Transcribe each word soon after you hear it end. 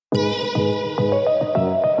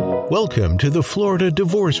Welcome to the Florida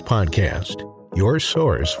Divorce Podcast, your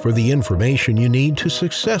source for the information you need to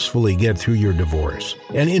successfully get through your divorce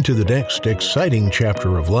and into the next exciting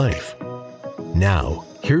chapter of life. Now,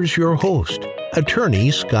 here's your host,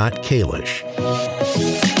 Attorney Scott Kalish.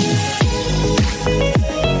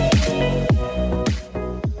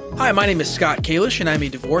 Hi, my name is Scott Kalish, and I'm a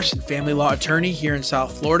divorce and family law attorney here in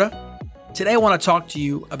South Florida. Today, I want to talk to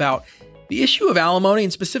you about the issue of alimony,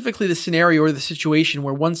 and specifically the scenario or the situation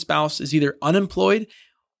where one spouse is either unemployed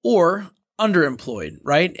or underemployed,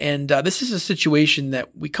 right? And this is a situation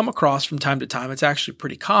that we come across from time to time. It's actually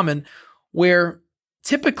pretty common, where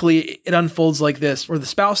typically it unfolds like this, where the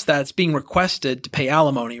spouse that's being requested to pay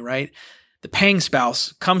alimony, right? The paying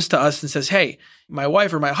spouse comes to us and says, hey, my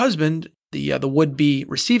wife or my husband, the would-be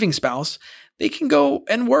receiving spouse, they can go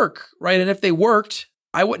and work, right? And if they worked,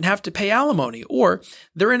 I wouldn't have to pay alimony. Or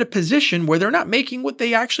they're in a position where they're not making what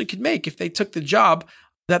they actually could make if they took the job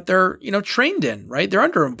that they're, trained in, right? They're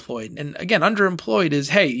underemployed. And again, underemployed is,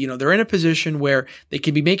 hey, they're in a position where they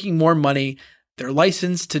could be making more money. They're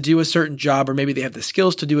licensed to do a certain job, or maybe they have the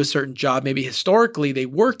skills to do a certain job. Maybe historically they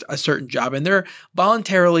worked a certain job and they're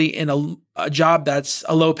voluntarily in a job that's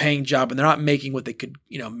a low paying job and they're not making what they could,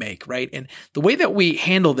 make, right? And the way that we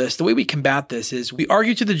handle this, the way we combat this is we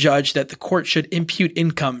argue to the judge that the court should impute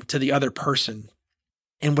income to the other person.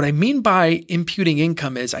 And what I mean by imputing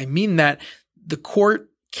income is I mean that the court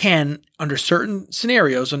can, under certain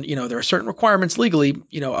scenarios, and there are certain requirements legally,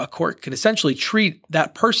 a court can essentially treat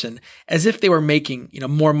that person as if they were making,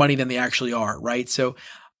 more money than they actually are, right? So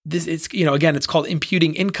it's called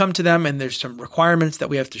imputing income to them, and there's some requirements that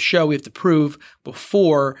we have to show, we have to prove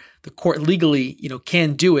before the court legally,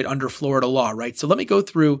 can do it under Florida law, right? So let me go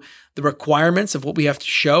through the requirements of what we have to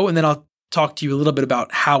show, and then I'll talk to you a little bit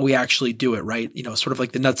about how we actually do it, right? Sort of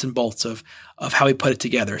like the nuts and bolts of how we put it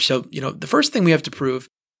together. So, the first thing we have to prove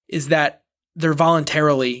is that they're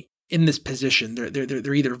voluntarily in this position.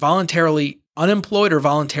 They're either voluntarily unemployed or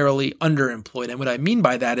voluntarily underemployed. And what I mean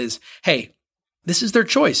by that is, hey, this is their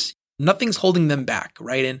choice. Nothing's holding them back,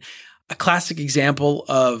 right? And a classic example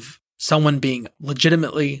of someone being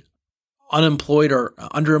legitimately unemployed or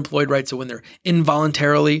underemployed, right? So when they're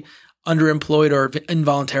involuntarily underemployed or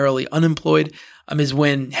involuntarily unemployed, is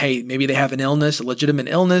when, hey, maybe they have an illness, a legitimate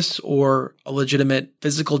illness or a legitimate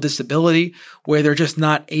physical disability where they're just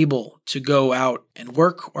not able to go out and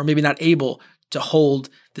work, or maybe not able to hold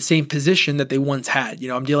the same position that they once had.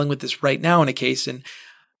 I'm dealing with this right now in a case, and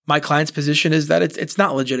my client's position is that it's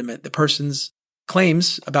not legitimate. The person's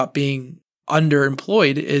claims about being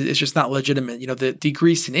underemployed is just not legitimate. The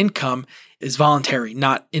decrease in income is voluntary,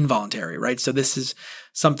 not involuntary, right? So this is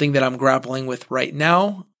something that I'm grappling with right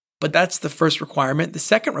now. But that's the first requirement. The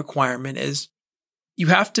second requirement is you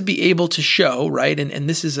have to be able to show, right? And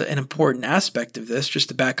this is an important aspect of this, just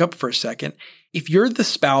to back up for a second. If you're the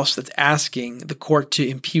spouse that's asking the court to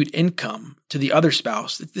impute income to the other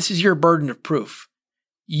spouse, this is your burden of proof.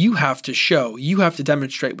 You have to show, you have to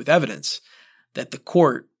demonstrate with evidence that the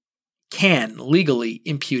court can legally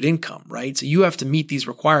impute income, right? So you have to meet these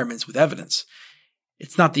requirements with evidence.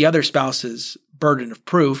 It's not the other spouse's burden of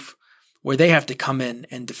proof where they have to come in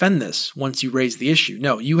and defend this once you raise the issue.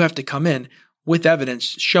 No, you have to come in with evidence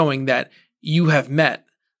showing that you have met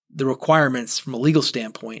the requirements from a legal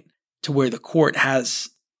standpoint to where the court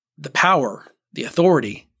has the power, the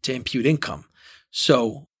authority to impute income.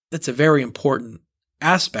 So that's a very important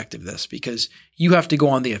aspect of this because you have to go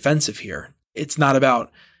on the offensive here. It's not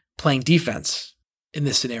about playing defense in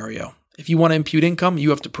this scenario. If you want to impute income,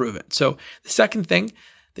 you have to prove it. So the second thing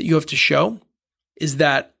that you have to show is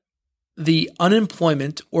that the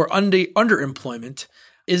unemployment or underemployment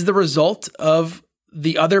is the result of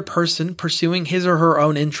the other person pursuing his or her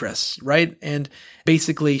own interests, right? And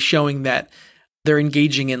basically showing that they're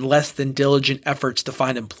engaging in less than diligent efforts to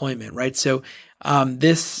find employment, right? So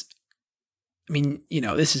this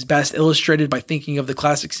is best illustrated by thinking of the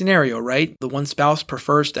classic scenario, right? The one spouse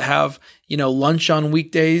prefers to have, lunch on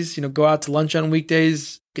weekdays, go out to lunch on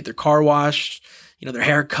weekdays, get their car washed, their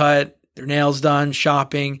hair cut, their nails done,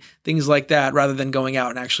 shopping, things like that, rather than going out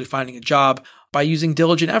and actually finding a job by using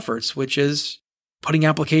diligent efforts, which is putting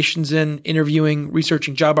applications in, interviewing,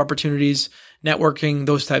 researching job opportunities, networking,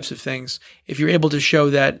 those types of things. If you're able to show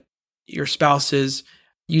that your spouse is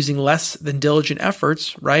using less than diligent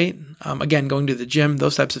efforts, right? Again, going to the gym,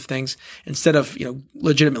 those types of things, instead of,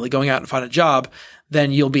 legitimately going out and find a job,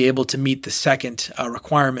 then you'll be able to meet the second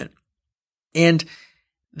requirement. And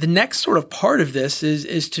the next sort of part of this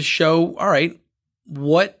is to show, all right,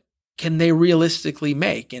 what can they realistically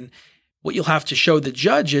make? And what you'll have to show the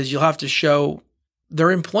judge is you'll have to show their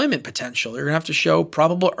employment potential. You're going to have to show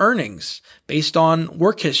probable earnings based on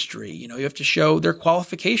work history. You have to show their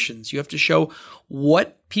qualifications. You have to show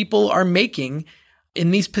what people are making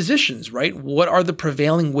in these positions, right? What are the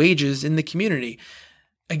prevailing wages in the community?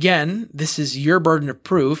 Again, this is your burden of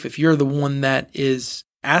proof. If you're the one that is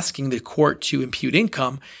asking the court to impute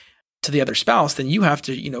income to the other spouse, then you have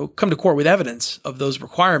to, come to court with evidence of those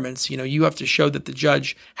requirements. You have to show that the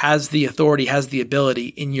judge has the authority, has the ability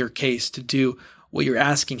in your case to do what you're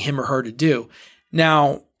asking him or her to do.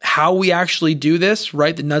 Now, how we actually do this,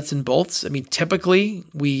 right? The nuts and bolts. Typically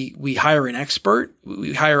we hire an expert.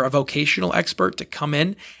 We hire a vocational expert to come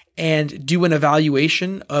in and do an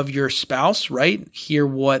evaluation of your spouse, right? Hear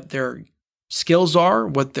what their skills are,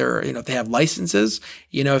 what their, if they have licenses,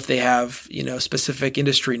 if they have, specific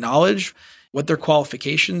industry knowledge, what their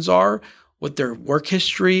qualifications are, what their work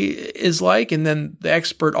history is like. And then the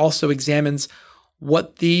expert also examines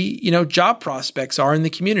what the, job prospects are in the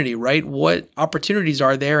community, right? What opportunities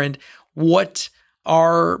are there and what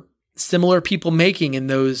are similar people making in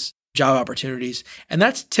those job opportunities. And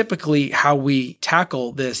that's typically how we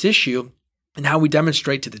tackle this issue and how we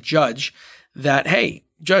demonstrate to the judge that, hey,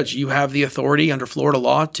 judge, you have the authority under Florida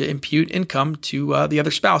law to impute income to the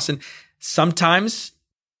other spouse. And sometimes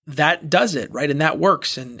that does it, right? And that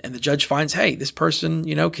works. And the judge finds, hey, this person,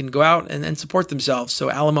 can go out and support themselves. So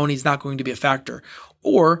alimony is not going to be a factor.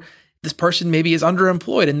 Or this person maybe is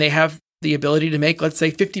underemployed and they have the ability to make, let's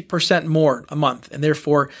say, 50% more a month. And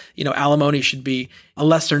therefore, alimony should be a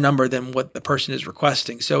lesser number than what the person is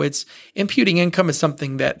requesting. So it's imputing income is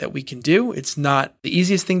something that we can do. It's not the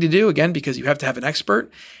easiest thing to do, again, because you have to have an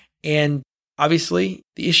expert. And obviously,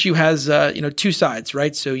 the issue has, two sides,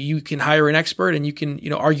 right? So you can hire an expert and you can,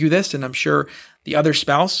 argue this. And I'm sure the other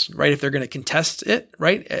spouse, right, if they're going to contest it,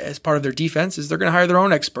 right, as part of their defense, is they're going to hire their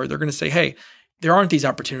own expert. They're going to say, hey, there aren't these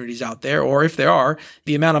opportunities out there. Or if there are,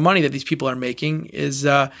 the amount of money that these people are making is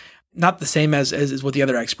not the same as what the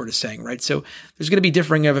other expert is saying, right? So there's going to be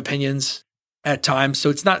differing of opinions at times. So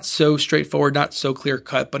it's not so straightforward, not so clear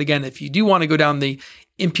cut. But again, if you do want to go down the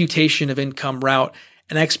imputation of income route,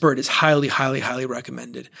 an expert is highly, highly, highly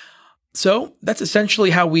recommended. So that's essentially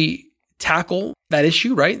how we tackle that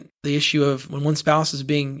issue, right? The issue of when one spouse is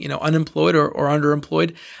being, unemployed or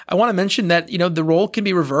underemployed. I want to mention that, the role can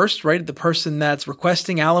be reversed, right? The person that's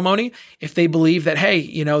requesting alimony, if they believe that,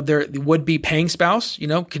 hey, their would-be paying spouse,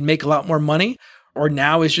 can make a lot more money, or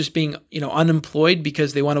now is just being, unemployed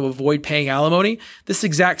because they want to avoid paying alimony, this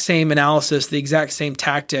exact same analysis, the exact same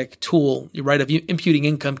tactic tool, right, of imputing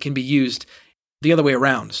income can be used the other way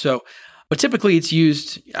around. So, but typically it's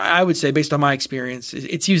used, I would say, based on my experience,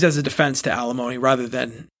 it's used as a defense to alimony rather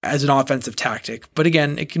than as an offensive tactic. But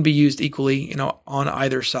again, it can be used equally, on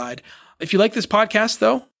either side. If you like this podcast,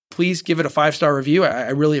 though, please give it a 5-star review.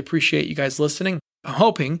 I really appreciate you guys listening. I'm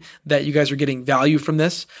hoping that you guys are getting value from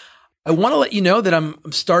this. I want to let you know that I'm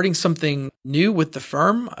starting something new with the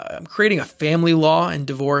firm. I'm creating a family law and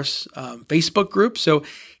divorce Facebook group. So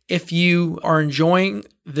if you are enjoying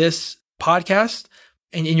this podcast,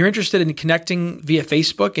 and you're interested in connecting via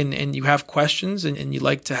Facebook and you have questions and you'd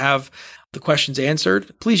like to have the questions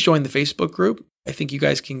answered, please join the Facebook group. I think you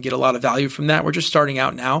guys can get a lot of value from that. We're just starting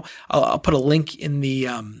out now. I'll put a link in the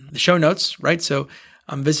show notes, right? So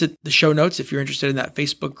visit the show notes if you're interested in that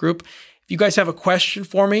Facebook group. If you guys have a question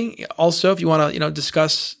for me, also, if you want to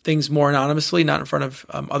discuss things more anonymously, not in front of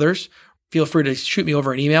others, feel free to shoot me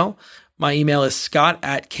over an email. My email is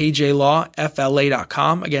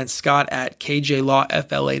scott@kjlawfla.com. Again,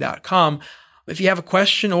 scott@kjlawfla.com. If you have a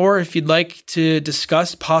question or if you'd like to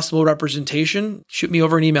discuss possible representation, shoot me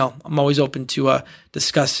over an email. I'm always open to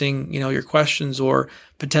discussing, your questions or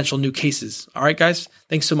potential new cases. All right, guys.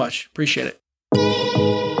 Thanks so much. Appreciate it.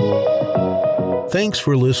 Thanks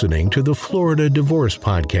for listening to the Florida Divorce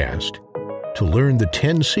Podcast. To learn the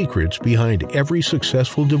 10 secrets behind every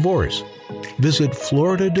successful divorce, visit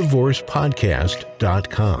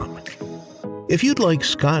FloridaDivorcePodcast.com. If you'd like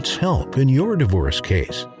Scott's help in your divorce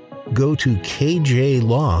case, go to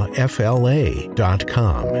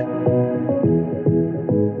KJLawFLA.com.